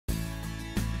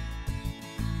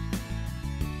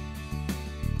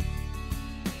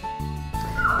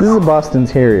This is a Boston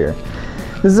Terrier.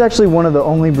 This is actually one of the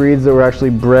only breeds that were actually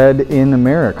bred in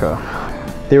America.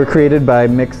 They were created by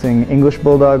mixing English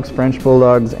Bulldogs, French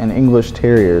Bulldogs, and English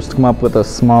Terriers to come up with a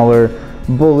smaller,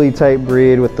 bully type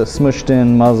breed with the smushed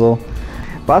in muzzle.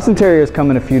 Boston Terriers come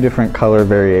in a few different color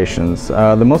variations.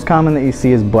 The most common that you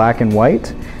see is black and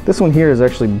white. This one here is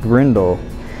actually brindle.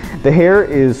 The hair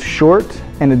is short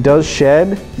and it does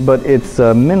shed, but it's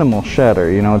a minimal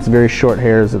shedder. You know, it's very short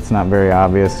hairs. It's not very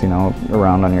obvious, you know,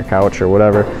 around on your couch or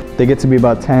whatever. They get to be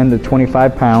about 10 to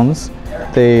 25 pounds.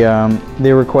 They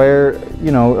require,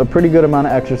 you know, a pretty good amount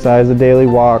of exercise, a daily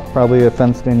walk, probably a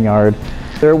fenced-in yard.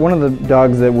 They're one of the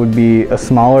dogs that would be a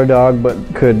smaller dog, but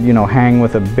could, you know, hang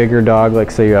with a bigger dog. Like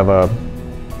say you have a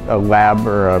lab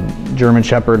or a German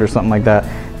Shepherd or something like that.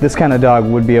 This kind of dog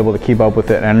would be able to keep up with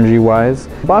it energy-wise.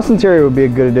 Boston Terrier would be a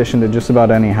good addition to just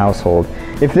about any household.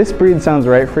 If this breed sounds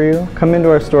right for you, come into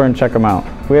our store and check them out.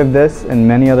 We have this and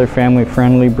many other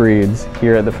family-friendly breeds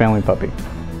here at the Family Puppy.